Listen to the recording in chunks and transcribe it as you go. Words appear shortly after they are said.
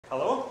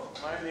Hello,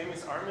 my name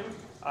is Armin.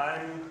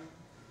 I'm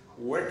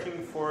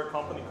working for a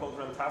company called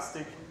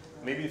Runtastic.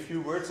 Maybe a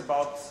few words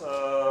about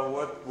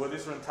what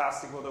is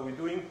Runtastic, what are we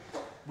doing.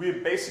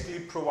 We're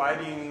basically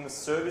providing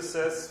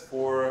services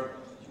for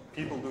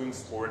people doing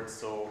sports.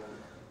 So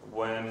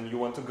when you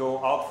want to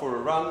go out for a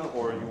run,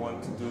 or you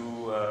want to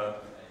do,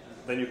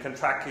 then you can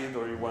track it,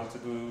 or you want to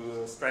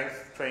do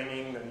strength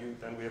training,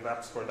 then we have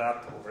apps for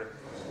that. Or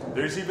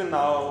there's even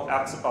now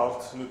apps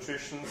about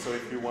nutrition, so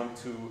if you want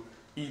to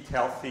eat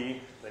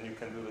healthy, then you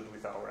can do it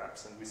with our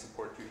apps, and we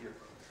support you here.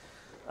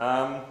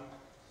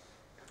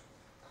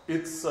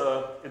 It's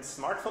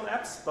smartphone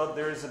apps, but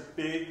there is a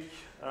big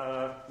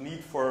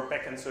need for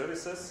backend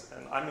services,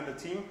 and I'm in a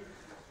team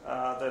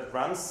that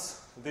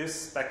runs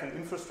this backend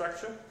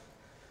infrastructure.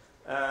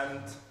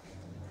 And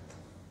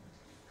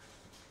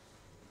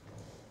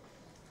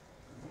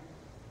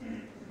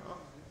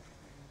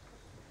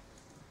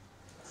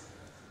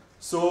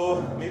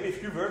so maybe a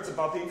few words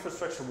about the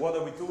infrastructure. What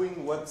are we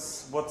doing?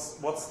 What's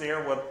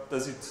there? What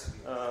does it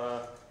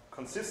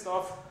consist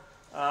of?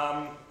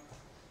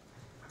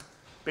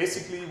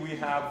 Basically, we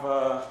have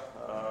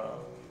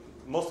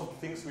most of the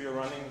things we are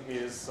running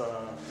is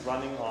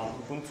running on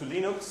Ubuntu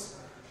Linux.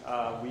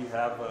 We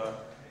have a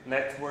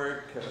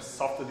network, a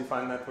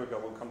software-defined network. I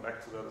will come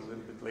back to that a little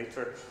bit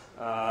later.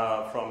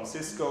 From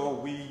Cisco,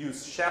 we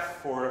use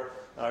Ceph for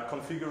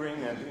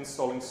configuring and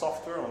installing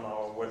software on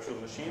our virtual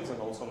machines and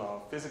also on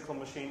our physical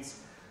machines.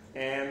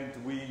 And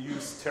we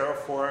use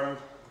Terraform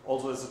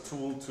also as a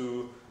tool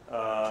to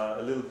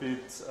a little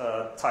bit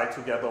tie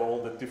together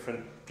all the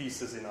different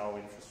pieces in our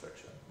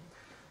infrastructure.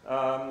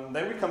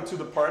 Then we come to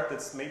the part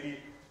that's maybe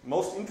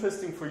most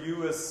interesting for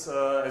you as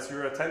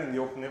you're attending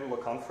the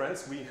OpenNebula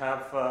conference. We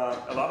have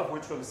a lot of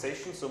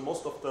virtualization, so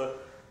most of the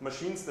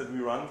machines that we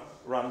run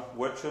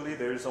virtually.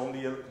 There is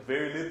only a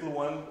very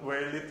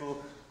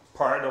little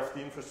part of the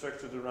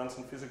infrastructure that runs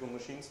on physical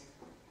machines.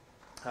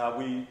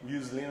 We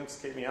use Linux,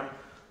 KVM,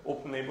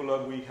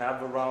 OpenNebula. We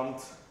have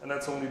around, and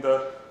that's only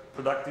the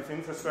productive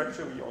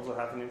infrastructure. We also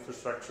have an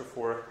infrastructure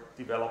for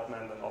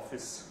development and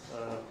office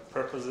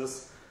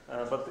purposes.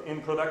 But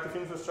in productive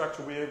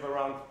infrastructure, we have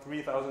around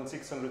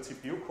 3,600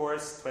 CPU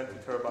cores, 20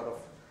 terabyte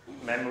of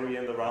memory,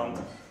 and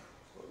around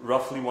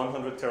roughly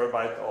 100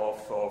 terabyte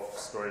of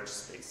storage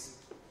space.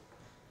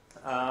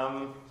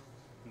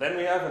 Then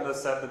we have, and I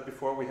said that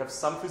before, we have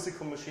some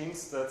physical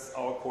machines. That's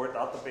our core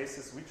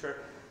databases, which are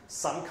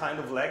some kind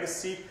of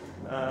legacy.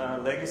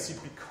 Legacy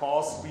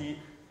because we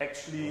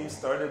actually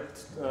started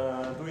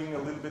doing a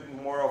little bit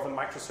more of a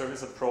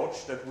microservice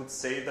approach that would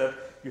say that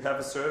you have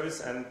a service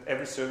and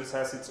every service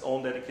has its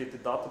own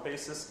dedicated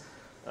databases.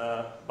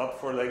 But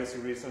for legacy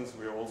reasons,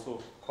 we're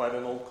also quite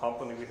an old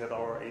company. We had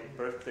our 8th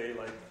birthday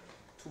like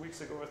 2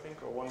 weeks ago, I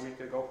think, or 1 week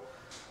ago.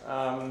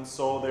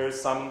 So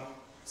there's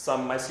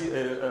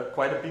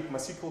quite a big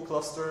MySQL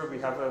cluster. We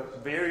have a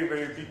very,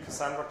 very big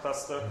Cassandra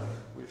cluster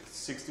with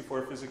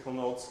 64 physical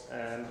nodes,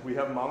 and we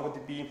have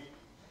MongoDB,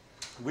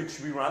 which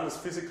we run as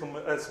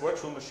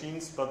virtual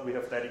machines, but we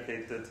have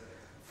dedicated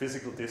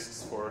physical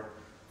disks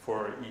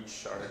for each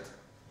shard.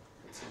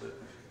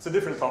 It's a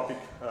different topic.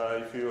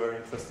 If you are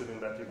interested in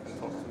that, you can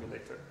talk to me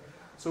later.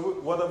 So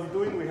what are we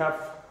doing? We have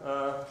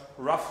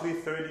roughly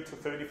 30 to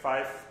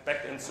 35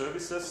 backend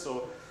services.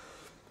 So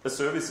a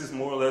service is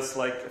more or less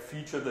like a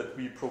feature that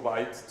we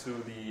provide to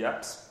the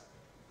apps.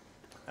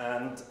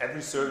 And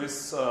every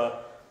service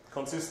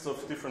consists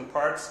of different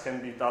parts,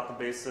 can be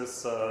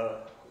databases,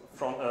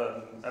 from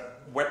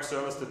web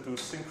servers that do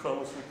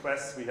synchronous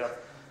requests. We have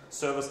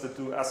servers that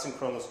do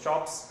asynchronous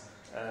jobs,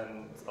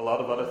 and a lot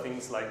of other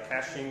things like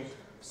caching.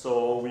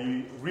 So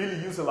we really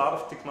use a lot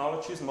of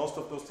technologies. Most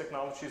of those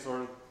technologies,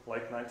 or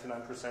like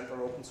 99%,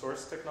 are open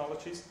source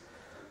technologies.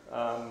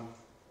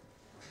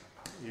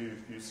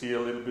 You see a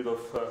little bit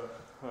of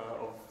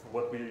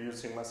what we're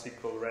using: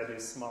 MySQL,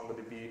 Redis,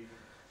 MongoDB,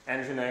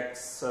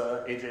 Nginx,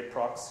 AJ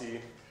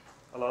Proxy,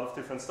 a lot of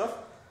different stuff.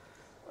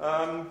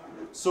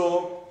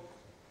 So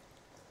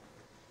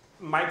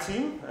my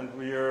team, and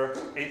we are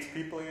 8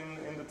 people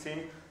in the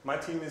team, my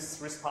team is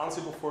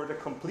responsible for the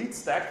complete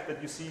stack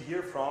that you see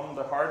here, from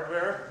the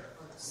hardware,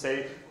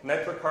 say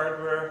network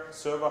hardware,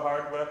 server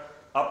hardware,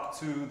 up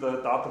to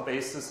the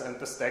databases and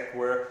the stack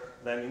where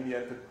then in the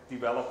end the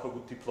developer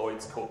would deploy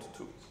its code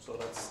to. So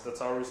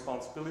that's our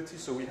responsibility.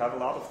 So we have a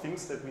lot of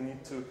things that we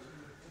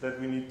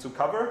need to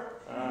cover,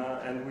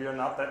 and we are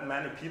not that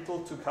many people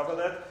to cover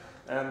that,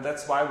 and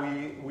that's why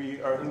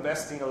we are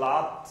investing a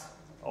lot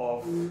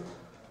of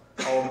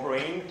our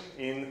brain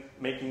in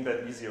making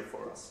that easier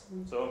for us.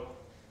 So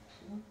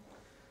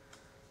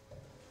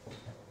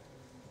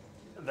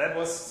that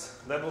was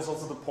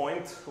also the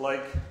point.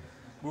 Like,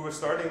 we were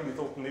starting with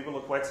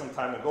OpenNebula quite some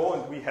time ago,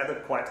 and we had a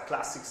quite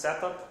classic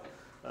setup.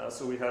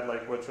 So we had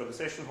like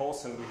virtualization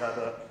hosts, and we had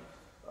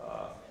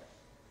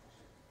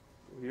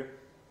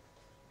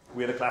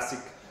a classic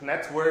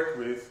network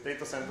with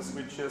data center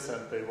switches,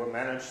 and they were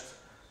managed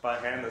by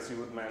hand as you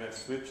would manage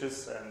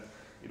switches. And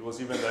It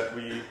was even that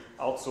we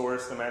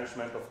outsourced the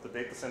management of the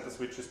data center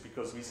switches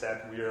because we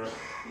said we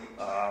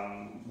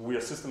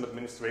are system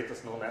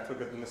administrators, no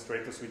network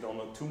administrators. We don't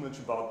know too much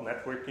about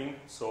networking,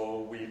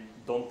 so we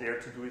don't dare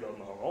to do it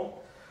on our own.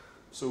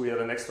 So we had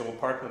an external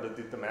partner that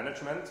did the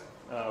management.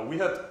 We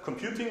had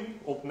computing,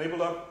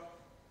 OpenNebula.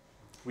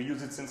 We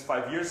use it since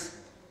 5 years.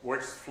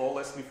 Works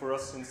flawlessly for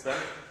us since then.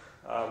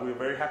 We were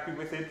very happy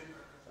with it.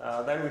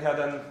 Then we had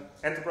an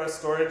enterprise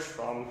storage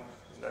from,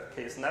 in that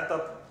case,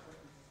 NetApp.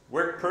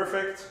 Worked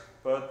perfect,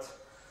 but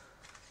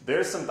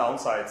there's some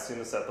downsides in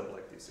a setup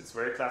like this. It's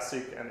very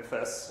classic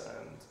NFS,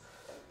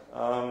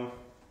 and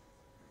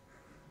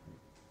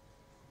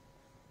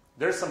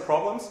there's some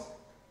problems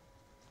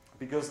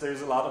because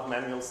there's a lot of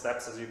manual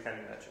steps, as you can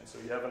imagine. So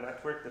you have a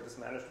network that is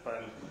managed by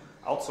an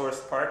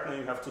outsourced partner.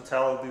 You have to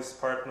tell this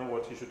partner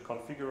what he should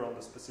configure on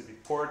the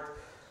specific port.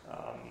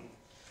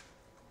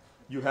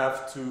 You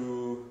have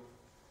to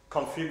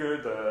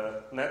configure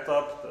the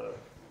NetApp,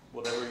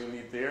 whatever you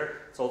need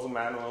there. It's also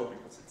manual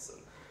because it's an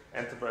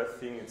enterprise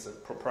thing. It's a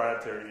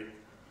proprietary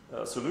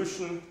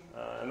solution,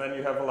 and then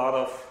you have a lot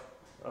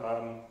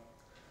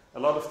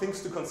of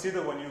things to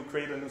consider when you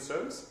create a new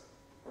service.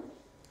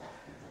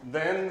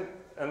 Then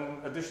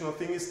an additional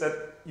thing is that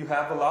you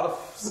have a lot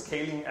of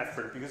scaling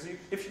effort because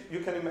if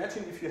you can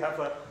imagine if you have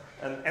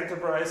an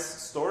enterprise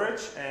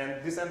storage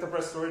and this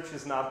enterprise storage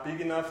is not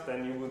big enough,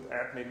 then you would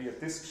add maybe a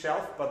disk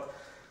shelf, but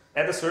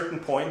at a certain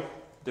point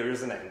there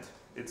is an end.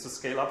 It's a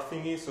scale-up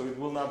thingy, so it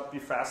will not be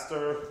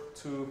faster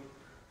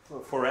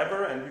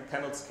forever, and you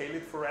cannot scale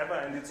it forever.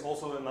 And it's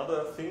also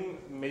another thing.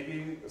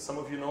 Maybe some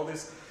of you know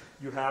this.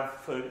 You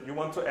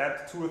want to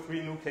add 2 or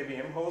 3 new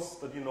KVM hosts,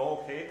 but you know,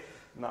 okay,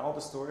 now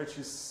the storage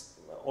is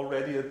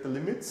already at the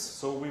limits,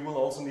 so we will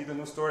also need a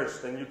new storage.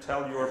 Then you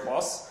tell your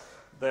boss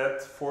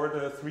that for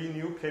the 3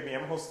 new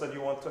KVM hosts that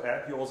you want to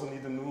add, you also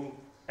need a new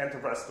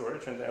enterprise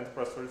storage, and the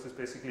enterprise storage is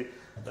basically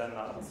then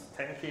not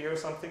 10K or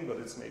something, but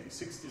it's maybe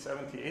 60,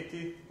 70,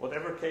 80,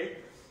 whatever K,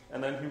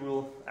 and then he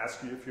will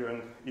ask you if you're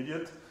an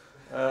idiot,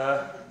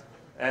 and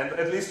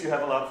at least you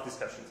have a lot of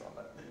discussions on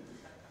that.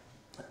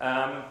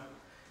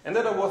 And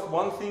then there was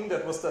one thing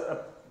that was I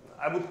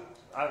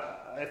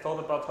thought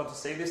about how to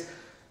say this.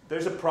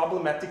 There's a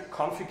problematic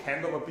config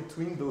handover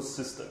between those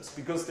systems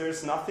because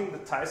there's nothing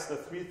that ties the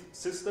 3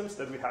 systems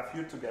that we have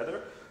here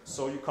together.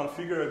 So you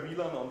configure a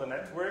VLAN on the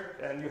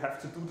network and you have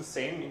to do the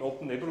same in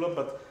OpenNebula,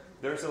 but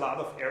there's a lot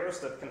of errors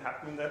that can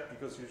happen in that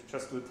because you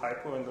just do a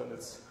typo and then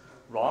it's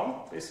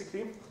wrong,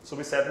 basically. So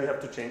we said we have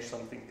to change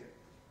something here.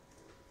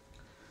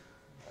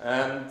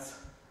 And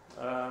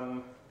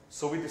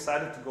so we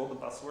decided to go the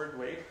buzzword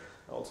way.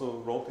 I also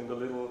wrote in the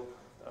little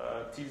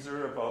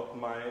teaser about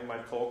my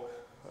talk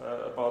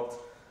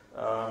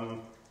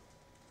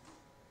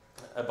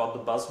about the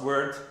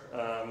buzzword.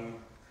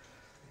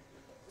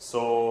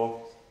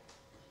 So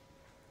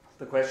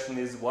the question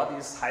is, what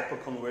is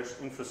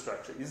hyperconverged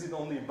infrastructure? Is it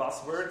only a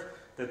buzzword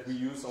that we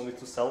use only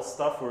to sell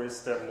stuff, or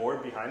is there more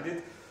behind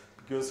it?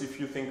 Because if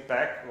you think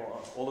back,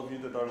 well, all of you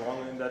that are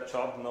longer in that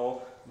job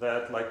know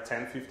that like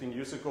 10, 15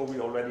 years ago, we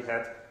already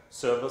had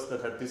servers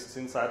that had disks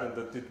inside and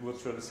that did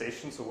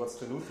virtualization, so what's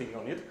the new thing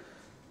on it?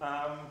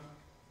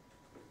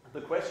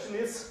 The question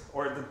is,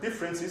 or the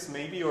difference is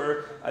maybe,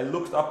 or I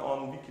looked up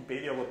on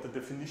Wikipedia what the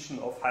definition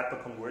of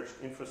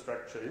hyperconverged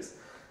infrastructure is.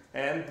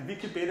 And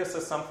Wikipedia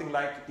says something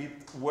like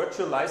it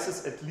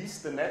virtualizes at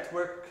least the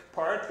network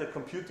part, the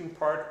computing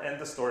part, and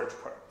the storage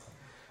part.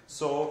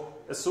 So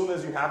as soon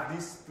as you have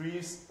these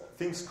 3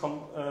 things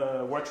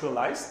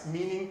virtualized,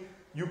 meaning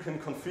you can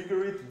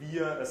configure it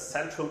via a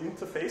central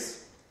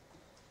interface,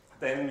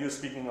 then you're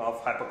speaking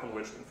of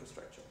hyperconverged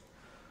infrastructure.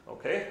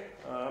 Okay,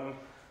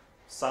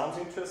 sounds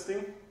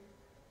interesting.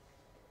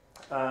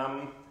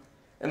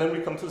 And then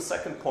we come to the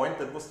second point.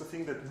 That was the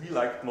thing that we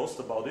liked most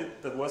about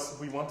it. That was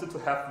we wanted to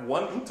have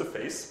one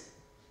interface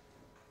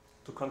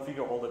to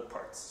configure all the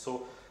parts.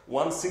 So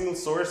one single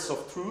source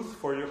of truth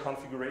for your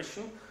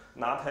configuration,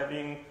 not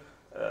having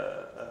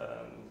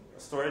a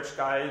storage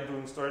guy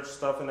doing storage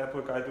stuff, a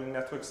network guy doing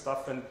network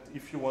stuff, and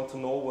if you want to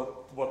know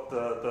what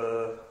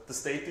the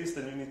state is,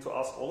 then you need to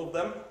ask all of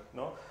them.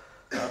 No?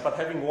 But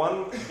having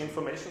one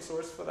information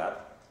source for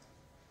that.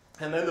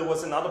 And then there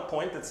was another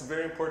point that's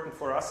very important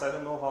for us. I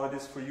don't know how it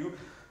is for you,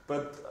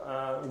 but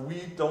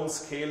we don't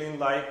scale in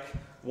like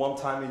 1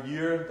 time a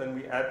year, then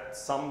we add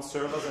some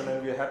servers and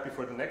then we're happy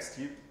for the next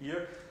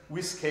year.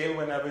 We scale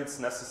whenever it's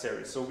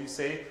necessary. So we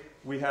say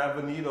we have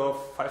a need of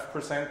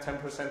 5%,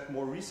 10%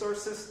 more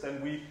resources,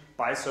 then we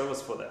buy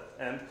servers for that.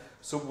 And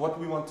so what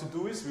we want to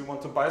do is we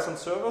want to buy some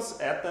servers,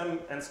 add them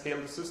and scale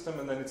the system,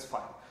 and then it's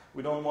fine.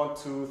 We don't want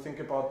to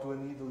think about, do I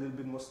need a little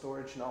bit more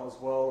storage now as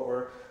well,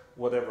 or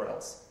whatever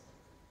else.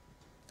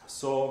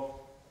 So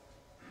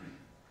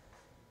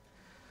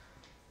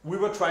we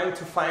were trying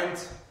to find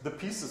the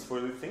pieces for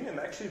the thing, and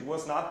actually it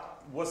was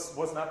not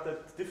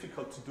that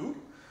difficult to do.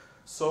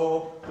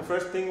 So the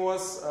first thing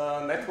was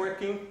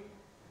networking.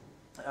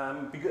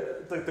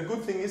 The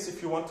good thing is,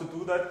 if you want to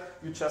do that,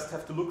 you just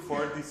have to look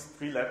for these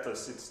 3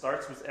 letters. It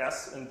starts with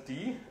S and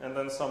D, and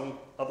then some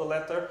other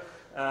letter.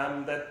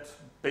 that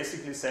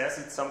basically says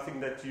it's something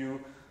that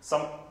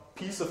some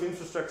piece of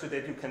infrastructure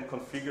that you can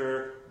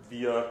configure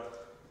via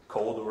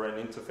code or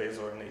an interface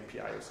or an API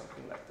or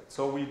something like that.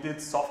 So we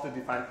did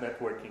software-defined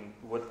networking.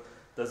 What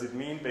does it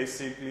mean?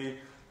 Basically,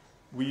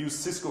 we use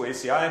Cisco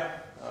ACI.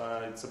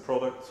 It's a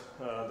product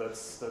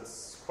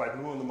that's quite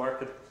new on the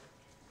market.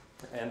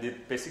 And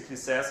it basically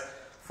says,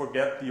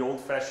 forget the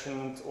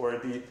old-fashioned or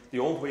the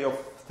old way of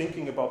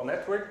thinking about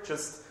network.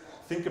 Just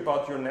think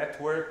about your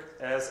network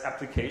as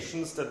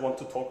applications that want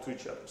to talk to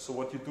each other. So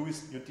what you do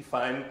is you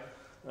define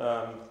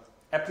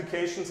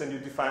applications and you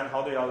define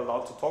how they are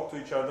allowed to talk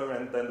to each other,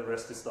 and then the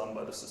rest is done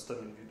by the system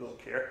and you don't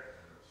care.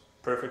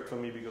 Perfect for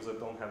me because I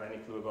don't have any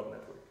clue about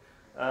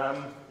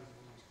network.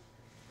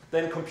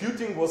 Then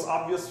computing was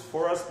obvious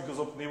for us because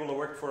OpenNebula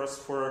worked for us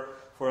for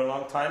a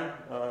long time.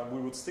 We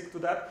would stick to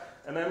that.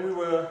 And then we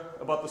were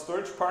about the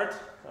storage part,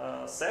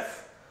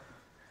 Ceph.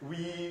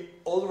 We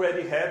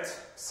already had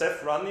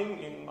Ceph running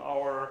in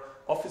our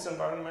office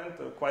environment,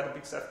 quite a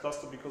big Ceph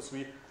cluster, because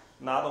we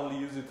not only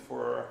use it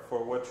for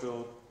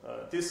virtual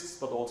disks,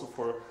 but also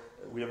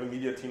we have a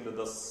media team that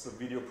does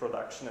video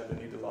production and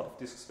they need a lot of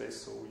disk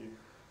space, so we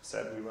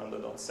said we run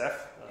that on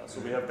Ceph. So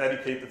we have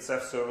dedicated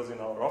Ceph servers in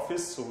our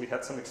office, so we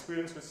had some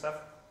experience with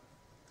Ceph.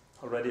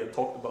 Already I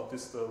talked about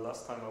this the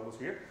last time I was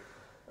here.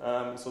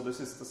 So this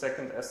is the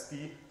second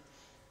SD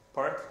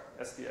part,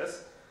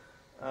 SDS.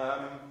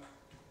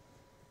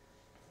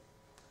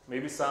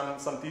 Maybe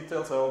some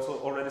details. I also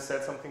already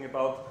said something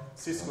about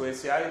Cisco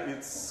ACI.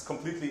 It's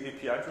completely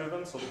API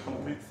driven, so the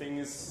complete thing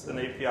is an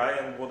API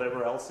and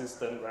whatever else is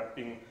then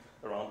wrapping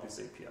around this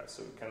API.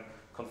 So you can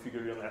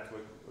configure your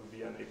network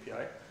via an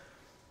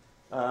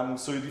API.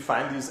 So you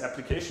define these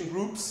application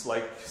groups,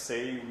 like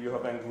say you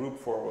have a group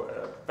for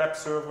a web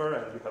server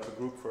and you have a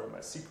group for a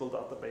MySQL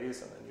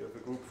database, and then you have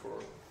a group for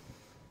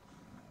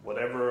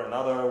whatever,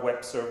 another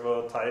web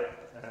server type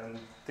and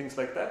things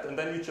like that. And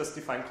then you just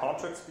define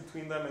contracts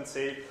between them and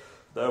say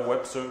the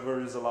web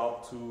server is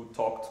allowed to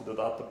talk to the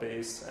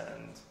database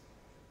and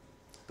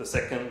the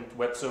second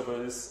web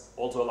server is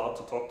also allowed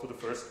to talk to the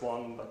first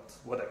one, but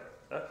whatever.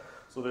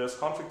 So there's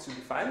contracts you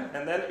define,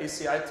 and then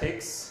ACI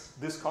takes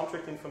this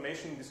contract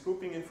information, this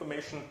grouping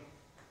information,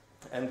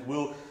 and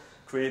will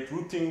create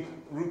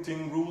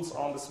routing rules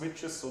on the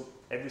switches. So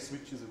every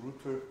switch is a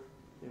router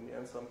in the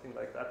end, something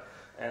like that,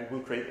 and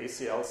we'll create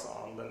ACLs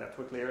on the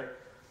network layer.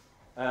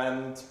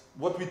 And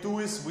what we do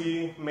is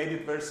we made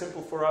it very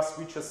simple for us.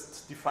 We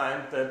just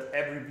defined that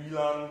every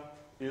VLAN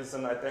is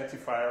an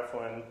identifier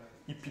for an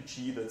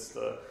EPG. That's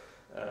the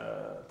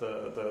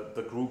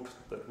group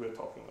that we're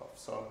talking of.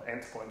 So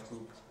endpoint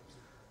group,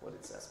 what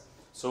it says.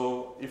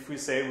 So if we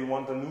say we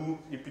want a new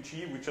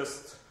EPG, we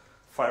just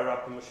fire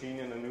up the machine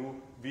in a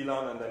new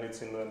VLAN and then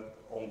it's in their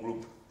own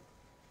group.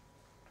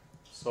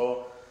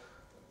 So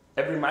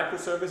every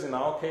microservice in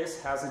our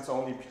case has its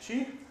own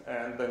EPG,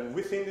 and then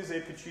within this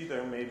EPG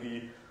there may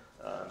be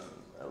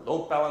a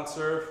load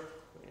balancer,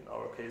 in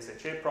our case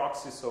HA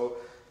proxy. So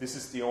this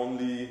is the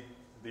only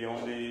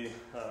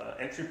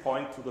entry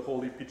point to the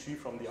whole EPG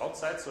from the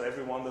outside. So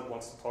everyone that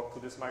wants to talk to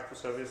this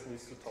microservice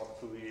needs to talk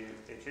to the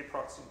HA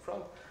proxy in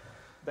front.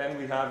 Then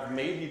we have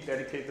maybe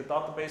dedicated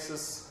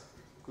databases,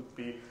 could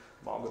be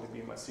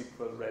MongoDB,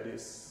 MySQL,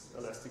 Redis,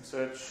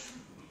 Elasticsearch,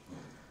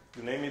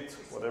 you name it,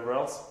 whatever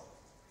else.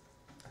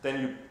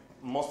 Then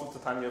most of the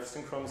time you have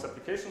synchronous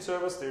application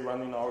servers. They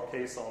run in our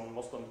case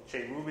most on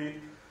JRuby.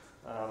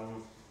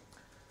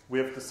 We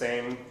have the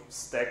same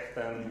stack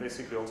then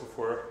basically also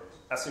for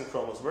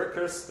asynchronous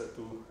workers that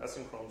do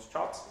asynchronous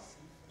jobs.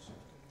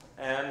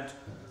 And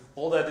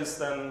all that is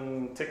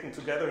then taken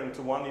together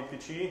into one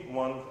EPG,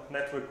 one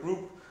network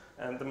group,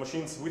 and the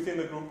machines within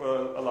the group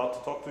are allowed to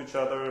talk to each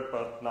other,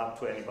 but not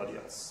to anybody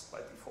else by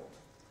default.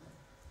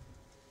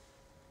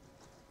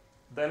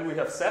 Then we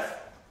have Ceph.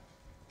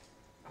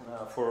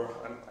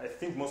 I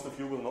think most of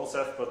you will know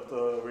Ceph, but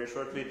very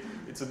shortly,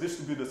 it's a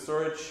distributed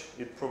storage.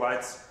 It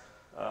provides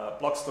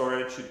block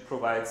storage. It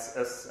provides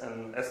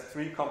an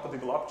S3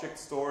 compatible object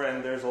store,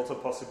 and there's also a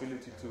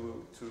possibility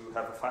to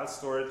have a file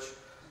storage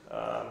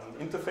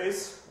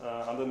interface.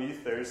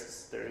 Underneath,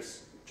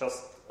 there's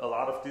just a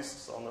lot of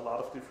disks on a lot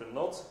of different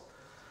nodes.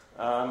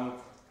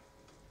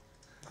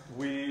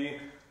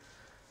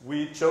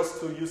 We chose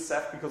to use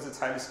Ceph because it's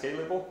highly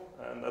scalable,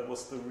 and that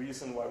was the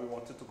reason why we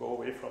wanted to go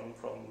away from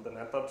the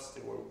NetApps.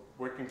 They were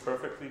working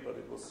perfectly, but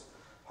it was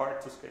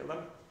hard to scale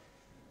them.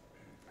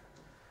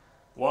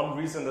 One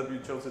reason that we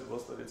chose it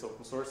was that it's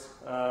open source,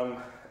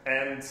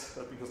 and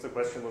because the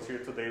question was here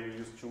today, we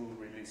use Joule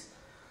release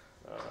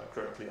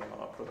currently on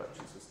our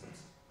production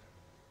systems.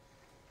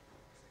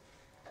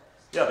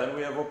 Yeah, then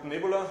we have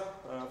OpenNebula.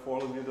 For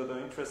all of you that are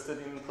interested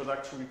in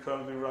production, we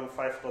currently run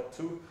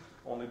 5.2,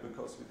 only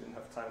because we didn't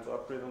have time to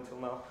upgrade until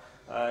now.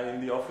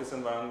 In the office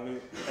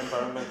environment,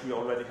 we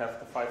already have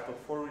the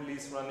 5.4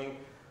 release running.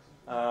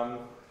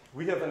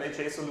 We have an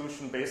HA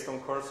solution based on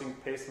coursing,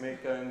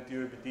 pacemaker, and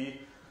DUBD.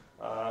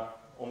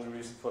 Only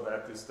reason for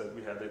that is that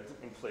we had it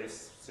in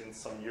place since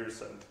some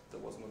years, and there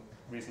was no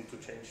reason to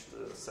change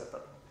the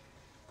setup.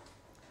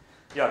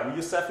 yeah, we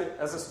use Ceph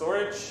as a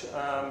storage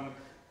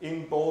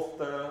in both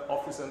the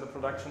office and the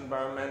production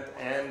environment,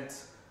 and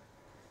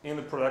in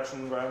the production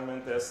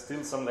environment there's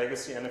still some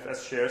legacy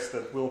NFS shares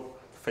that will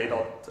fade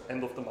out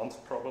end of the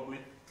month probably.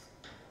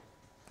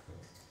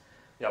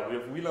 Yeah, we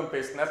have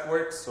VLAN-based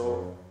networks,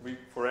 so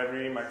for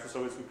every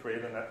microservice we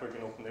create a network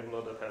in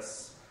OpenNebula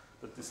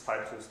that is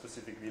tied to a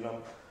specific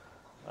VLAN.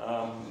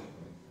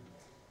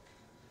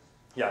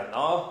 Yeah,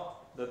 now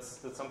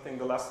that's something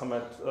the last time I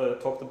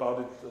talked about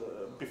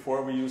it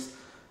before. We used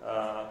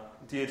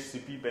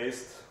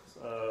DHCP-based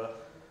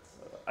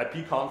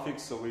IP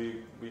configs, so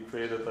we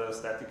created a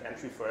static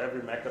entry for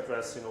every MAC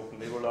address in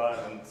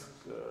OpenNebula and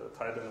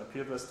tied an IP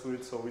address to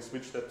it. So we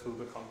switched that to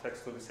the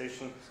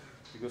contextualization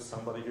because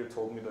somebody here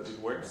told me that it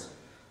works,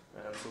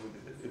 and so we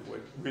did it.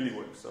 It really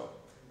works. So,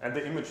 and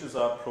the images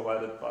are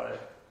provided by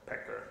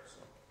Packer.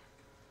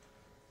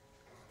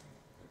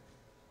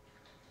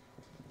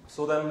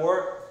 So then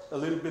a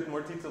little bit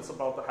more details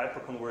about the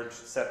hyperconverged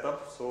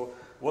setup. So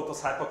what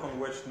does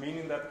hyperconverged mean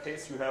in that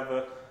case? You have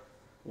a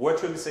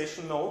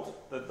virtualization node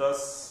that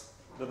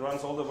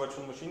runs all the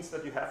virtual machines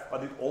that you have,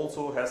 but it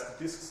also has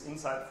the disks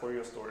inside for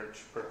your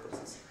storage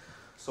purposes.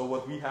 So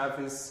what we have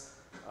is,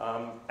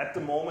 at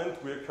the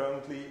moment, we're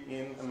currently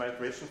in a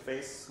migration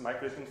phase,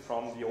 migrating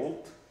from the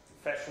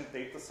old-fashioned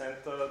data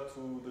center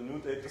to the new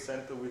data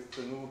center with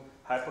the new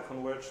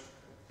hyperconverged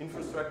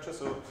infrastructure.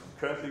 So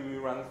currently we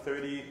run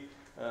 30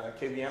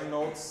 KVM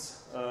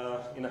nodes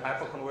in a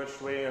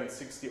hyperconverged way and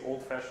 60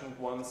 old-fashioned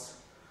ones,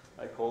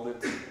 I called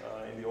it,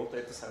 in the old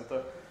data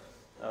center.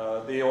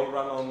 They all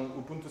run on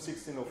Ubuntu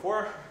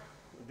 16.04.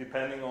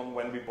 Depending on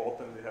when we bought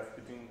them, they have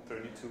between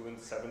 32 and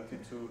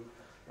 72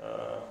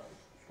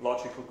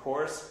 logical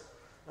cores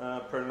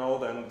per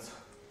node, and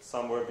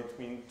somewhere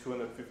between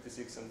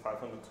 256 and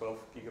 512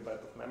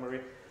 gigabyte of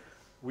memory.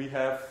 We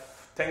have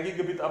 10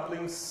 gigabit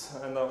uplinks,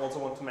 and I also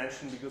want to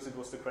mention, because it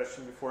was the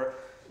question before,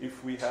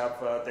 if we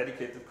have a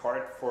dedicated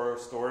card for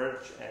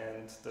storage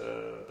and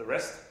the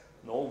rest.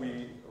 No,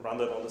 we run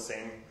that on the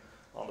same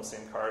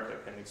card.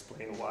 I can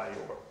explain why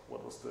or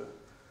what was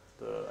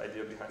the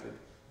idea behind it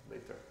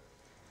later.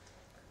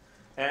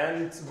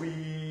 And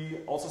we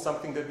also,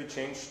 something that we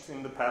changed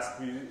in the past,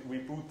 we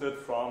booted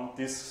from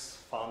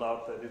disks, found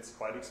out that it's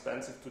quite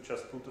expensive to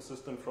just boot the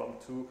system from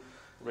 2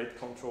 RAID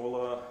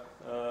controller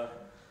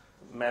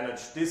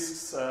managed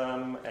disks,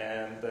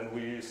 and then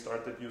we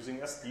started using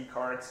SD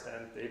cards,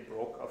 and they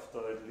broke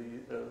after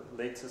the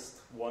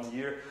latest 1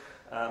 year.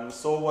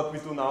 So what we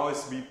do now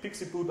is we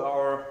pixie boot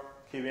our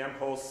KVM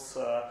hosts.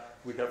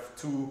 We have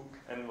 2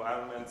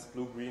 environments,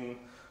 blue-green.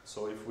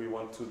 So if we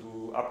want to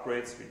do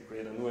upgrades, we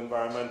create a new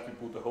environment, we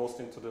put the host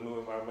into the new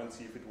environment,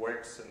 see if it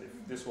works, and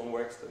if this one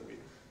works, then we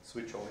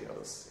switch all the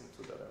others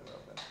into that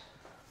environment.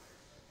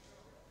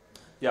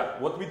 Yeah,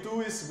 what we do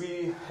is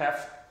we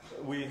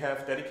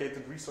have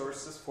dedicated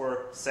resources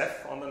for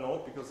Ceph on the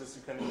node, because as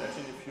you can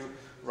imagine, if you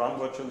run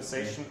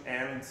virtualization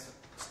and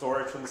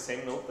storage on the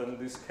same node, then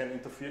this can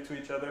interfere to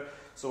each other.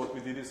 So what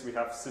we did is we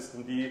have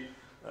systemd.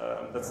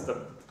 That's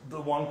the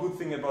one good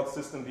thing about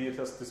systemd. It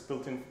has this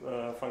built-in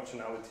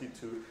functionality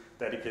to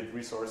dedicate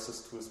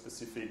resources to a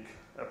specific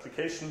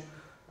application.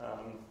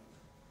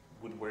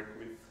 Would work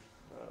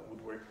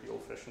the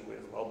old-fashioned way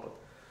as well,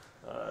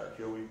 but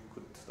here we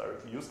could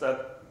directly use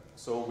that.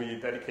 So we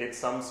dedicate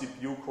some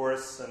CPU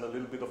cores and a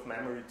little bit of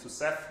memory to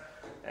Ceph,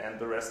 and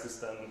the rest is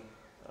then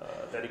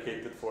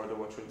dedicated for the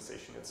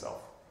virtualization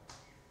itself.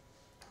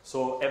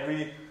 So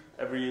every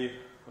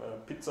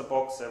pizza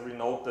box, every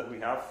node that we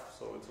have,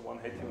 so it's a 1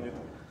 head unit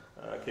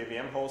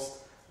KVM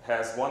host,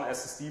 has 1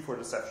 SSD for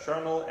the Ceph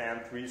kernel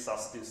and 3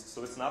 SAS disks.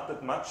 So it's not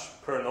that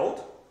much per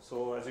node.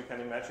 So as you can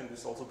imagine,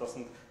 this also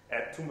doesn't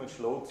add too much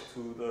load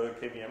to the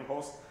KVM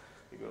host,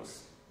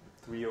 because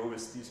 3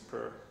 OSDs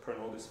per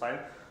node is fine.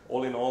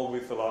 All in all,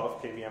 with a lot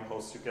of KVM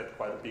hosts, you get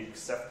quite a big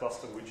Ceph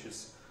cluster, which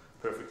is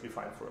perfectly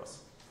fine for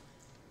us.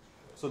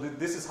 So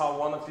this is how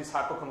one of these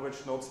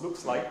hyperconverged nodes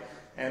looks like.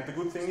 And the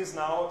good thing is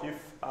now, if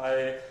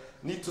I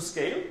need to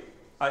scale,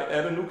 I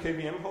add a new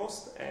KVM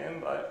host,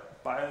 and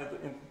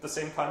at the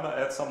same time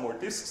I add some more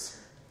disks.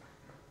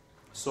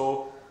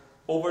 So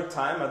over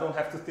time, I don't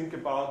have to think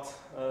about,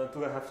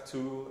 do I have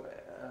to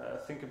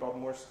think about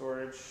more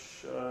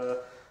storage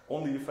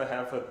only if I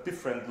have a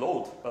different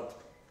load, but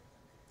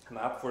I'm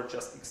up for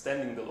just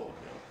extending the load.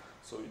 You know?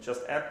 So you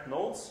just add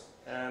nodes,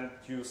 and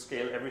you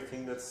scale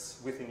everything that's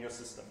within your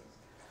system.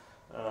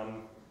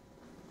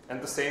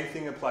 And the same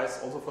thing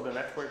applies also for the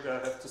network, I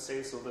have to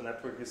say. So the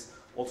network is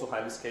also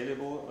highly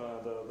scalable,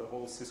 the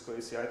whole Cisco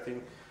ACI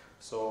thing.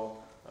 So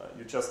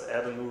you just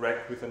add a new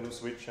rack with a new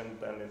switch, and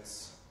then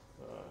it's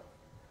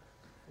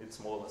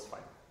more or less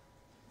fine.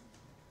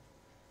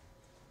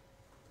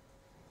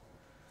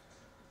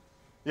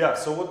 Yeah,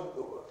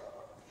 so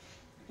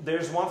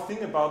there's one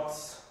thing about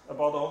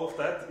all of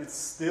that. It's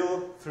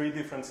still 3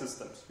 different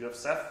systems. You have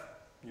Ceph,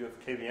 you have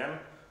KVM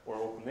or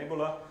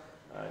OpenNebula,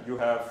 you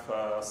have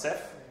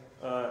Ceph,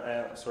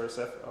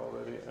 Ceph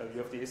already, you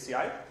have the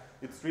ACI.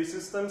 It's 3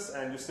 systems,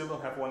 and you still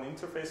don't have one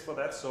interface for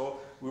that. So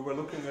we were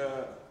looking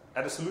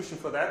Had a solution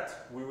for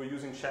that. We were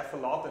using Ceph a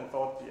lot and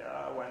thought,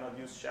 yeah, why not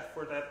use Ceph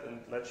for that and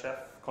let Ceph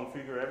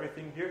configure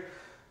everything here.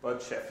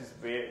 But Ceph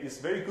is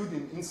very good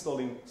in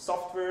installing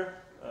software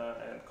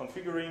and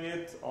configuring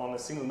it on a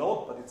single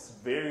node, but it's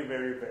very,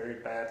 very, very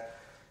bad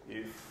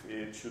if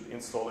it should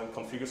install and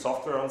configure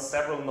software on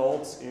several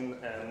nodes in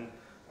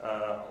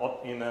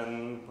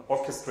an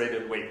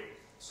orchestrated way.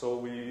 So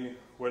we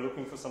were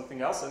looking for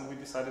something else, and we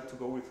decided to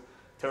go with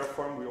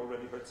Terraform. We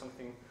already heard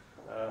something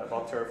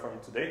about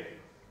Terraform today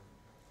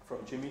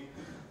from Jimmy.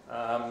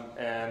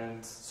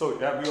 And so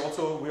yeah, we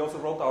also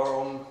wrote our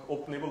own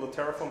OpenNebula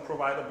Terraform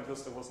provider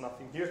because there was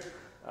nothing here.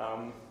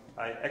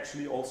 I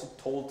actually also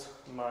told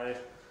my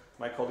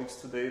colleagues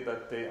today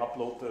that they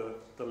upload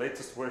the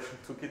latest version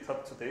to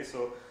GitHub today.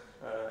 So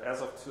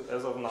as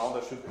of now,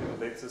 there should be the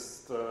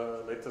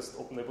latest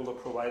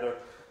OpenNebula provider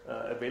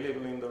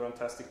available in the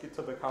Runtastic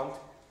GitHub account.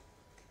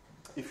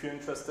 If you're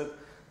interested,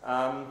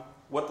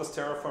 what does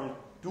Terraform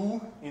do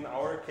in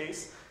our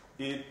case?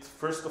 It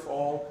first of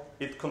all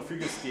it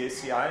configures the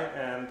ACI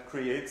and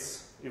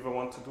creates. If I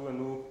want to do a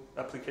new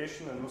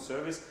application, a new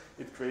service,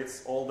 it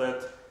creates all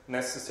that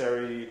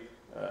necessary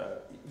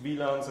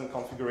VLANs and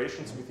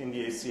configurations within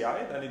the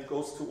ACI. Then it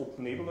goes to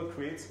OpenNebula,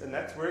 creates a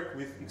network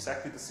with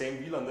exactly the same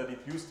VLAN that it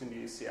used in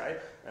the ACI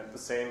and the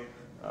same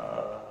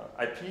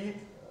IP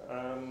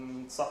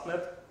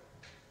subnet,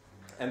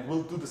 and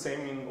will do the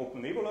same in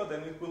OpenNebula.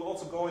 Then it will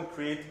also go and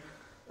create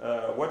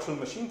virtual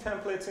machine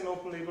templates in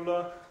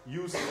OpenNebula,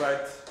 use the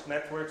right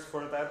networks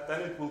for that.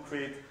 Then it will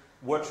create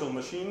virtual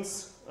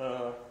machines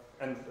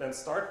and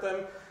start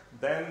them.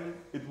 Then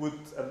it would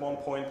at one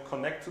point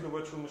connect to the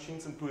virtual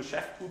machines and do a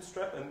Ceph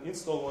bootstrap and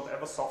install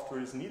whatever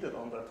software is needed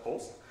on that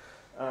host.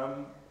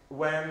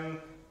 When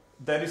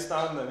that is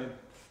done, then it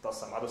does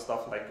some other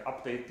stuff like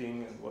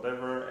updating and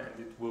whatever, and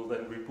it will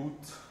then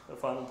reboot a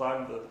final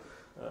time,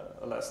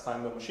 last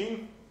time the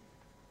machine.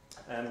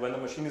 And when the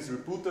machine is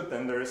rebooted,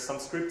 then there is some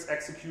scripts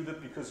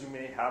executed, because you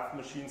may have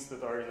machines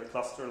that are in a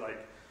cluster,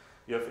 like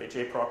you have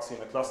HA proxy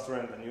in a cluster,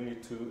 and then you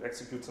need to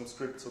execute some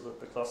scripts so that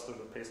the cluster,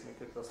 the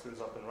pacemaker cluster,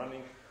 is up and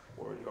running.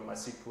 Or you're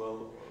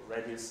MySQL or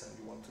Redis and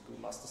you want to do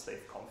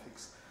master-slave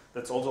configs.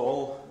 That's also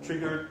all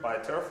triggered by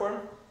Terraform.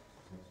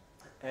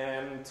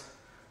 And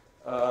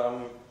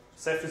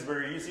Ceph is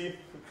very easy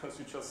because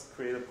you just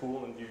create a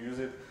pool and you use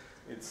it.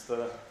 It's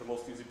the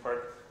most easy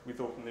part. With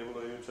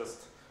OpenNebula, you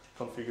just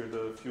configure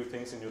the few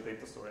things in your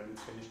data store and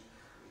it's finished.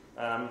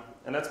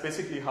 And that's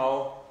basically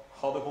how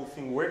the whole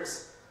thing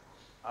works.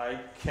 Do I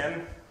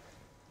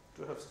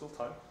have still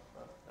time?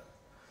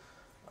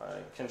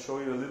 I can show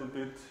you a little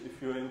bit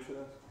if you're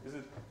interested.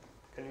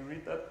 Can you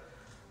read that?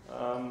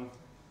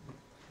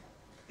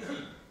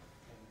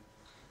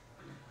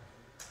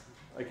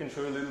 I can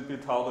show you a little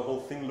bit how the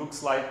whole thing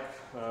looks like,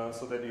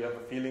 so that you have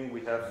a feeling.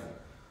 We have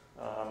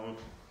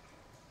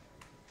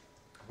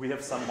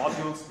some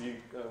modules.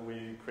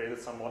 We created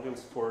some modules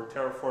for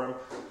Terraform.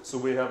 So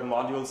we have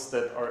modules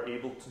that are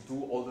able to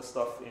do all the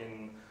stuff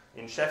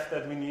in Ceph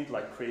that we need,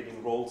 like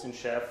creating roles in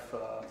Ceph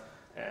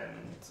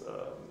and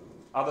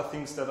other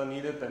things that are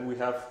needed. Then we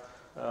have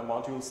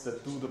modules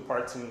that do the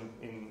parts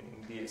in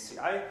the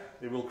ACI.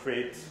 They will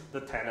create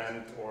the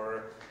tenant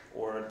or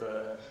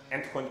the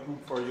endpoint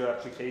group for your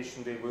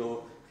application. They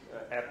will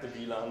add the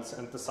VLANs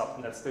and the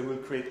subnets. They will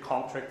create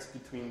contracts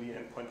between the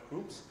endpoint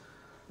groups.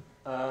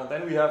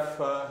 Then we have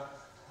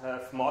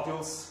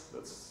modules,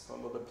 that's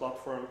under the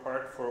platform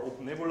part, for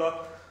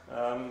OpenNebula,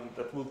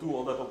 that will do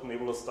all that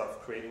OpenNebula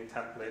stuff, creating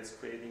templates,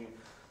 creating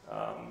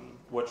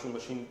virtual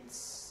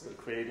machines,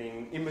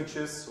 creating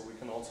images. So we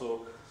can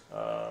also,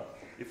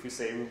 if we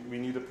say we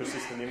need a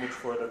persistent image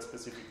for that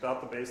specific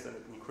database, then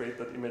it will create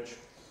that image.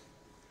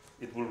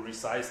 It will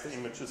resize the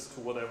images to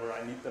whatever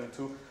I need them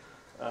to.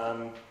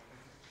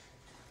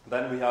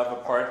 Then we have a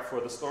part for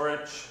the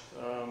storage,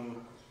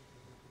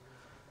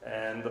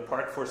 and the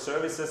part for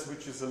services,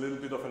 which is a little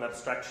bit of an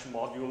abstraction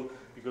module,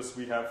 because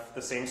we have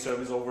the same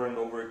service over and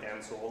over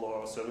again, so all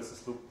our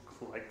services look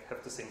like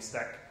have the same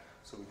stack.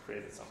 So we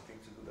created something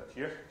to do that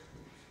here.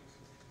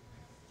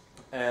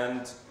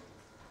 And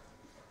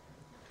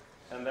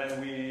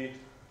then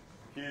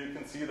here you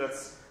can see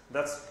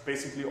that's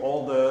basically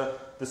all the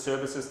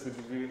services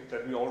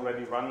that we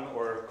already run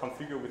or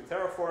configure with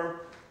Terraform.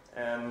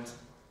 And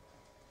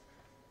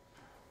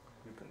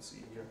you can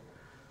see here.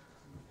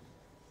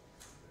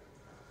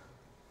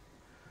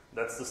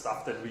 That's the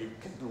stuff that we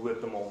can do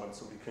at the moment.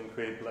 So we can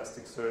create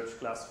Elasticsearch,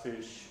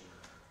 Glassfish,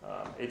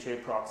 HA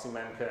proxy,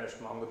 Memcache,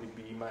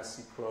 MongoDB,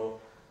 MySQL,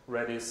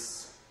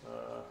 Redis,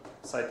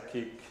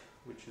 Sidekick,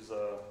 which is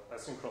a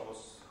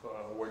asynchronous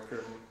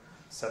worker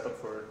setup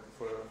for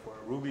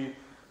Ruby.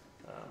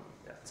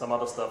 Some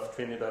other stuff,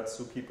 Trinidad,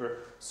 Zookeeper.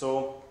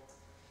 So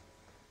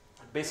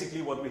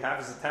basically what we have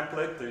is a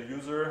template, the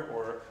user,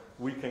 or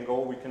we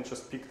can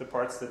just pick the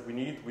parts that we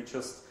need. We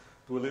just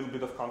do a little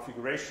bit of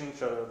configuration,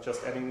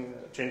 just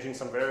changing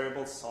some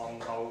variables on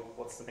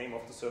what's the name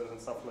of the service and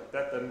stuff like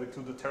that. Then we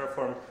do the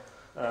Terraform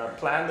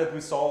plan that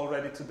we saw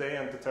already today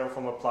and the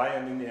Terraform apply,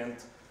 and in the end,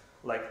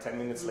 like 10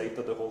 minutes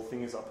later, the whole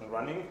thing is up and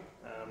running.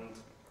 And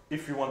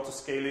if you want to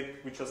scale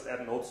it, we just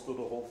add nodes to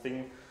the whole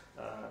thing,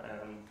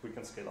 and we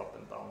can scale up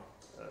and down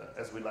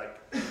as we like.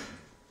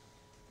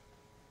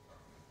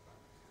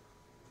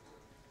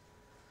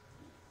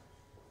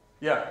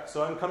 Yeah,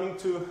 so I'm coming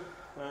to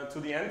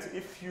the end.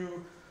 If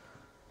you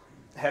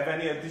have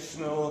any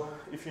additional,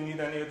 if you need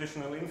any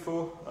additional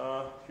info,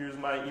 here's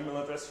my email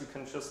address. You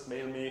can just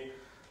mail me.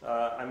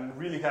 I'm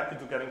really happy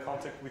to get in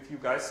contact with you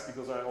guys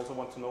because I also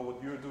want to know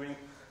what you're doing.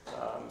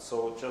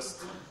 So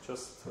just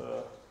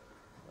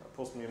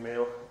post me a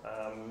mail.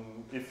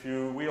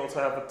 We also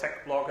have a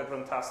tech blog at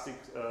Runtastic.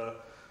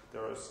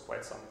 There is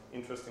quite some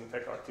interesting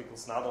tech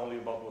articles, not only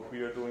about what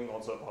we are doing,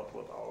 also about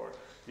what our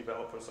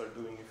developers are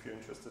doing. If you're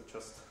interested,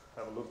 just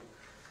have a look.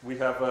 We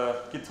have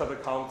a GitHub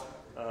account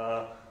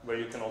where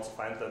you can also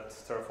find that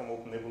Terraform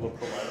OpenNebula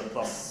provider,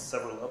 plus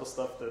several other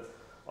stuff that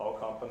our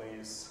company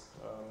is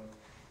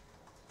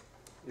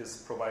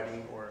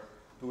providing or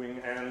doing.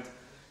 And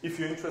if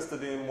you're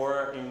interested in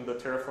more in the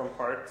Terraform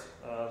part,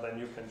 then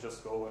you can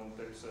just go and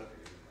there's a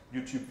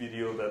YouTube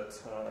video that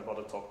about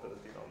a talk that I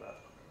did on that.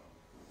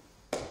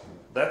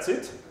 That's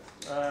it.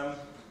 Thank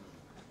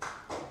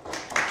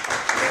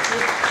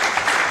you.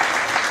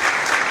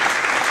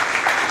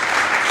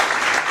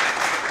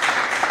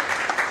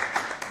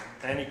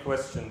 Any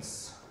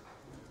questions?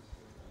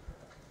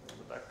 In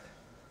the back.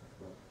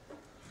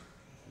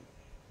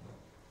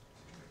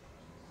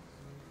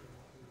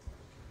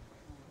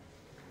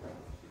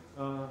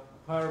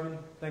 Hi Armin,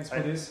 thanks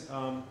for this.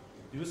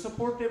 Do you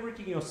support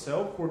everything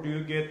yourself, or do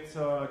you get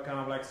kind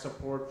of like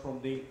support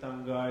from the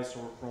Daytime guys,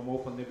 or from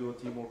OpenNebula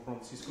team, or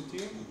from Cisco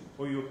team,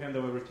 or you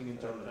handle everything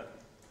internally?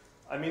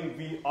 I mean,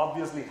 we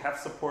obviously have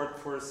support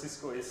for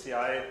Cisco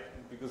ACI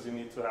because you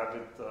need to have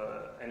it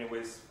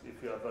anyways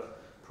if you have a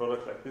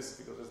product like this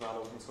because it's not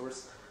open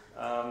source.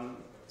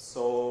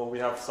 So we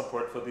have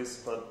support for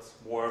this, but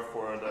more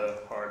for the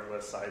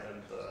hardware side.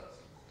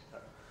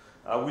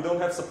 And we don't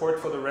have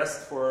support for the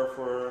rest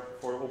for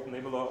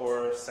OpenNebula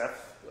or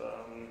Ceph.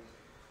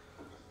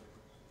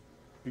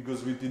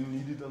 Because we didn't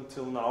need it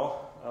until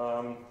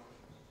now.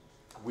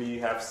 We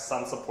have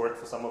some support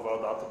for some of our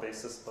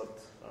databases,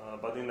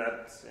 but in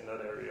that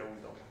area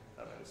we don't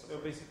have any support.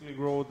 So basically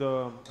grow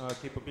the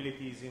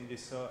capabilities in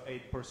this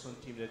 8-person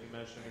team that you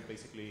mentioned and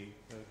basically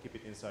keep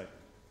it inside.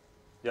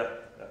 Yeah,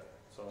 yeah.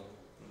 So.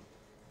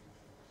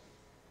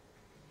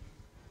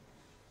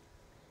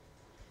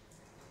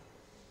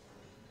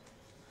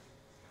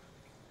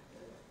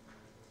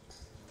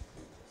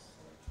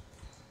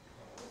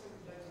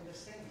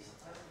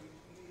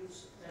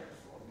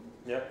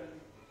 Yeah.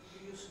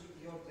 You use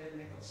your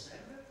bare-metal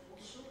server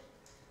also?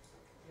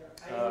 Yeah.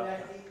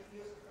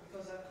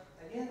 Because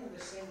I didn't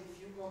understand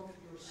if you want to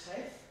use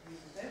Ceph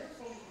with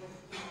Terraform or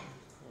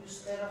you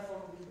use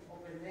Terraform with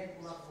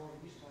OpenNebula for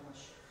virtual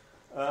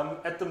machine.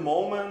 At the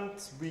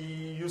moment, we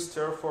use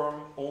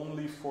Terraform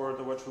only for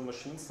the virtual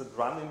machines that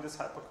run in this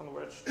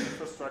hyperconverged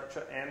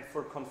infrastructure and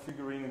for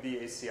configuring the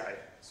ACI,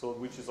 so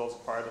which is also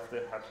part of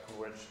the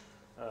hyperconverged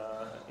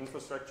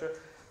infrastructure.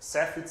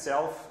 Ceph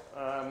itself.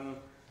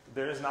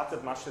 There is not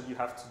that much that you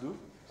have to do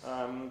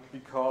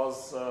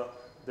because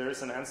there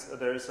is an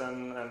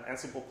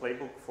Ansible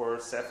playbook for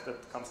Ceph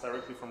that comes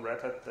directly from Red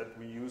Hat that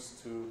we use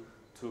to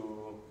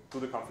do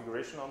the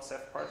configuration on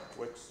Ceph part.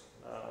 Works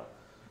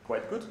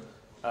quite good.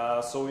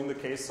 So in the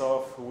case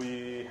of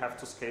we have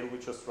to scale, we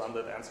just run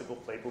that Ansible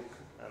playbook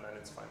and then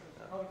it's fine.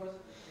 Yeah. Oh, because I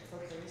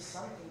thought there is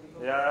something.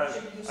 Yeah,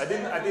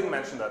 I didn't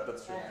mention that.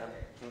 That's true. Yeah.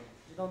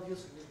 You don't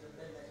use it with the